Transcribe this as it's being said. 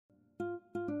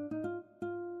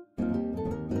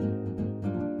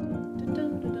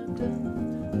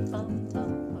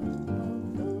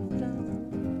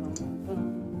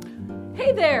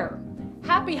Hey there!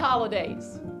 Happy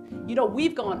holidays! You know,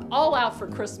 we've gone all out for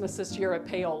Christmas this year at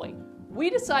Paoli. We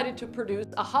decided to produce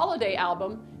a holiday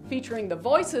album featuring the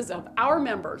voices of our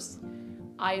members.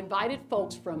 I invited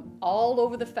folks from all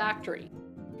over the factory,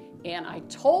 and I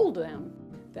told them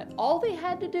that all they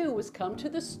had to do was come to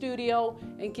the studio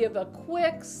and give a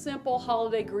quick, simple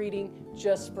holiday greeting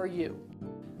just for you.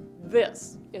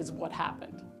 This is what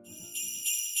happened.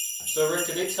 So Rick,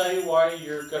 did they tell you why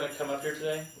you're going to come up here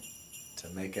today? To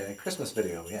make a Christmas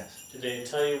video, yes. Did they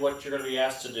tell you what you're going to be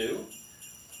asked to do?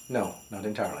 No, not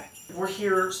entirely. We're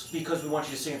here because we want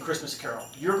you to sing a Christmas carol.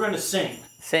 You're going to sing.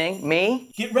 Sing? Me?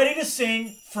 Get ready to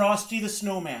sing Frosty the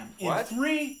Snowman. What? In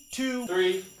 3, 2...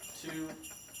 3, 2...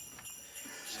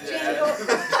 Dashing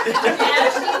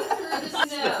through the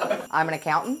snow. I'm an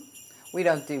accountant. We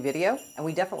don't do video, and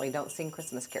we definitely don't sing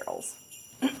Christmas carols.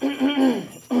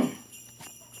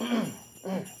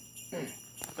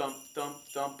 Thump, thump,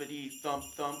 thumpity, thump,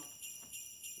 thump.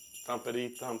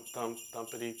 Thumpity, thump, thump,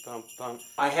 thumpity, thump, thump.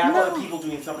 I have other people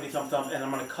doing thumpity, thump, thump, and I'm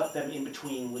going to cut them in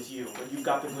between with you. But you've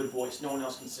got the good voice. No one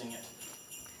else can sing it.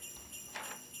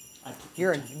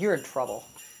 You're in trouble.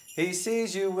 He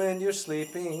sees you when you're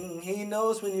sleeping. He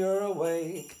knows when you're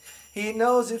awake. He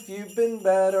knows if you've been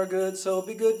bad or good, so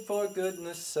be good for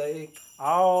goodness sake.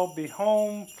 I'll be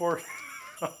home for...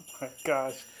 Oh my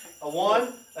gosh. A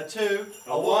 1, a 2,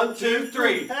 a 1, 2,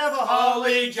 3. Have a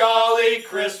holly jolly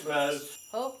Christmas.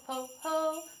 Ho, ho,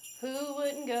 ho, who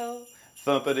wouldn't go?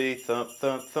 Thumpity, thump,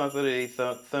 thump, thumpity,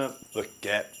 thump, thump. Look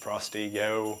at Frosty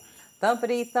go.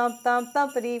 Thumpity thump thump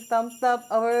thumpity thump thump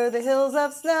over the hills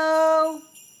of snow.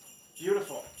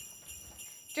 Beautiful.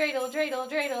 Dreidel, dreidel,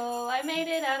 dreidel, I made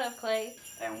it out of clay.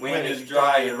 And when it's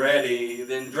dry and ready,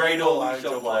 then dreidel I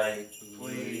shall play.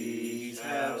 Please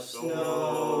have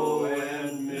snow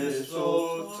and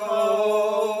mistletoe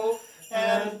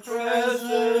and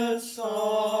presents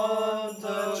on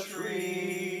the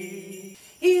tree.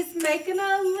 He's making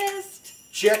a list.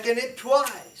 Checking it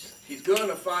twice. He's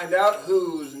gonna find out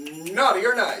who's naughty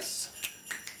or nice.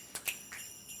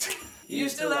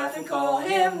 Used to laugh and call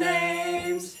him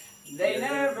names. They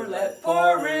never let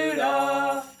poor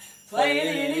Rudolph play in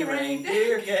any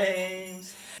reindeer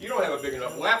games. You don't have a big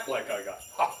enough lap like I got.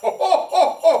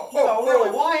 No, really,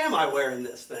 why am I wearing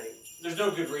this thing? There's no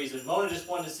good reason. Mona just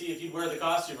wanted to see if you'd wear the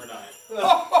costume or not.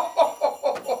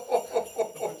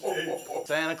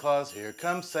 Santa Claus, here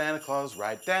comes Santa Claus,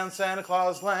 right down Santa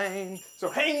Claus Lane. So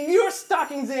hang your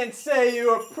stockings and say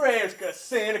your prayers, 'cause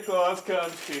Santa Claus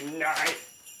comes tonight.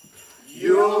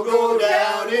 You'll go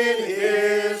down in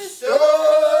history.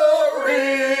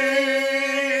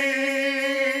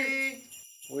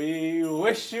 We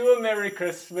wish you a Merry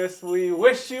Christmas, we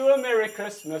wish you a Merry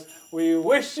Christmas, we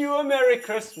wish you a Merry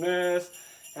Christmas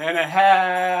and a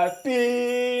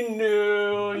Happy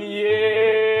New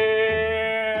Year.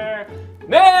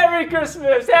 Merry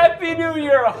Christmas, Happy New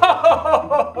Year, ho ho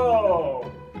ho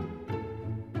ho!